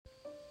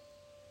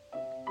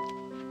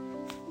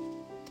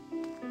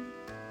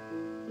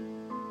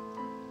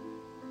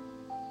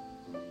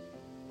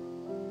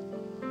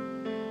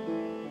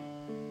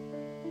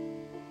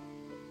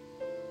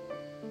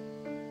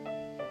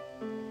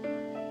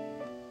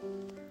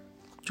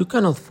You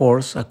cannot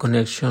force a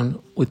connection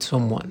with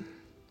someone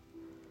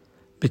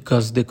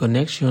because the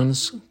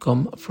connections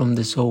come from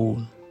the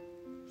soul,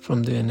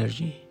 from the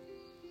energy.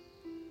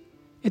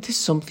 It is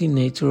something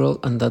natural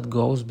and that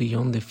goes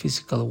beyond the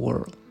physical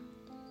world.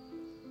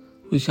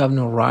 We have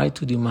no right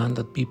to demand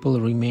that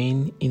people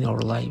remain in our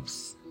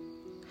lives,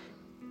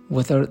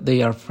 whether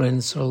they are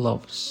friends or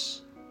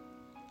lovers,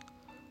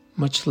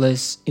 much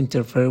less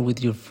interfere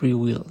with your free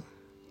will,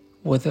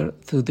 whether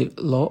through the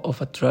law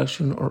of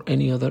attraction or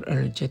any other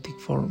energetic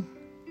form.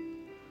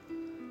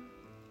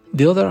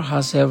 The other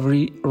has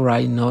every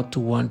right not to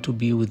want to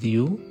be with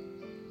you,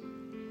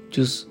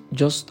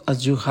 just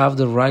as you have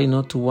the right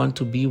not to want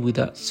to be with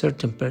a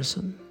certain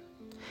person.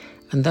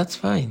 And that's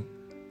fine.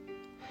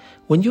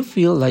 When you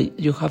feel like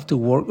you have to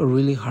work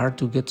really hard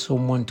to get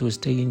someone to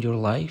stay in your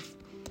life,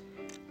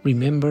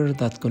 remember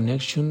that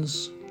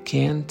connections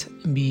can't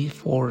be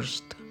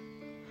forced.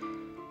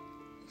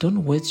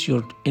 Don't waste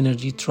your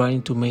energy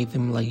trying to make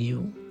them like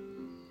you,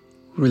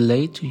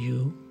 relate to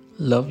you,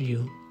 love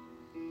you.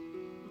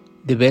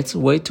 The best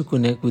way to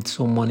connect with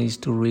someone is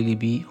to really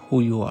be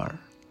who you are,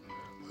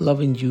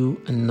 loving you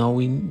and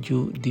knowing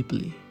you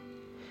deeply.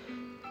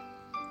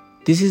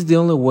 This is the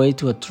only way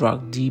to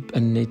attract deep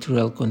and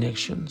natural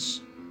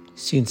connections,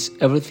 since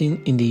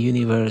everything in the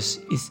universe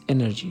is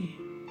energy.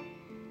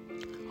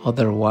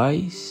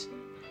 Otherwise,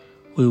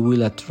 we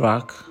will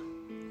attract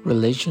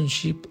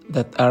relationships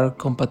that are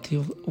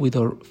compatible with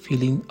our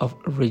feeling of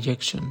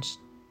rejections,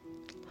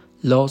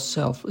 low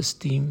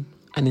self-esteem,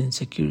 and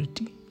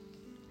insecurity.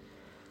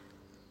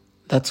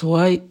 That's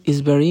why it's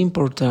very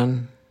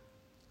important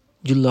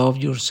you love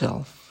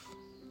yourself,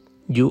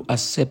 you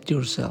accept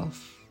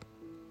yourself.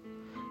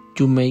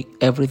 You make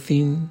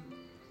everything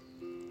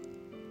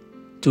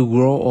to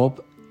grow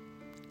up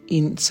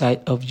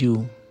inside of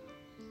you,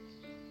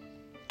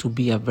 to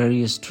be a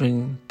very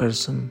strong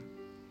person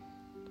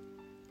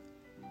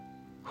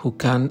who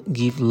can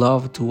give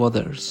love to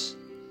others.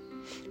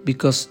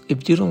 Because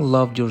if you don't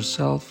love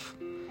yourself,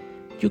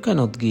 you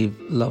cannot give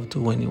love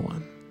to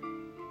anyone.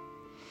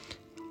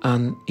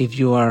 And if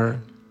you are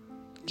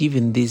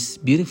giving this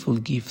beautiful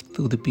gift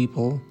to the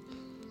people,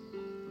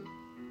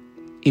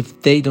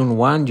 if they don't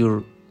want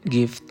your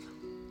gift,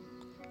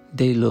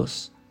 they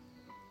lose.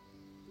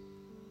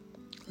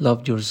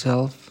 Love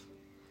yourself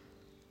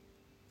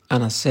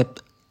and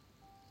accept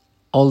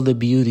all the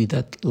beauty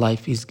that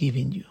life is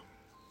giving you.